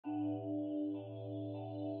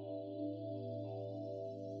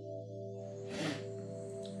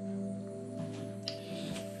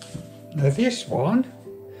Now this one,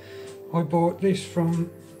 I bought this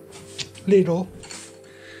from Lidl,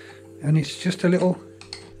 and it's just a little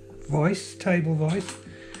vice, table vice,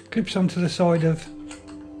 clips onto the side of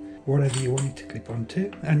whatever you want it to clip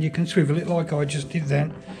onto, and you can swivel it like I just did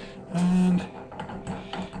then, and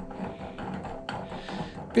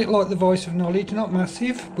a bit like the vice of knowledge, not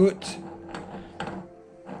massive, but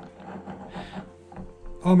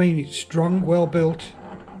I mean it's strong, well built,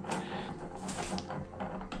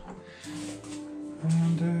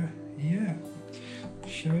 and yeah, I'll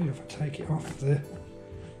show you if I take it off there.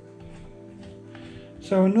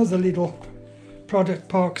 So another little product,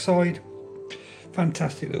 Parkside,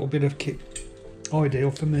 fantastic little bit of kit,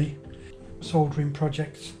 ideal for me, soldering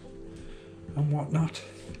projects and whatnot,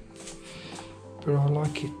 but I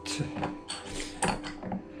like it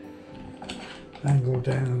angled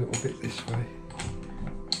down a little bit this way,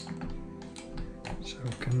 so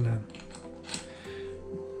I can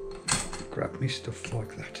grab me stuff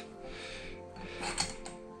like that.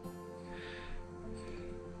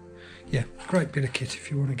 Yeah, great bit of kit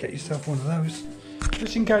if you want to get yourself one of those.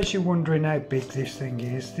 Just in case you're wondering how big this thing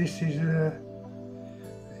is, this is there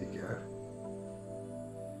you go,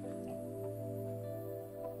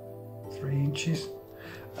 3 inches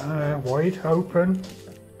wide, open,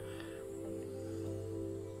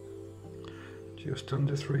 just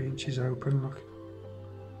under 3 inches open, look.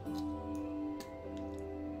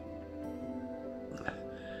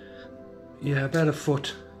 Yeah, about a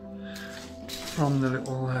foot from the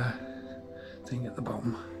little thing at the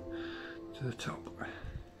bottom to the top.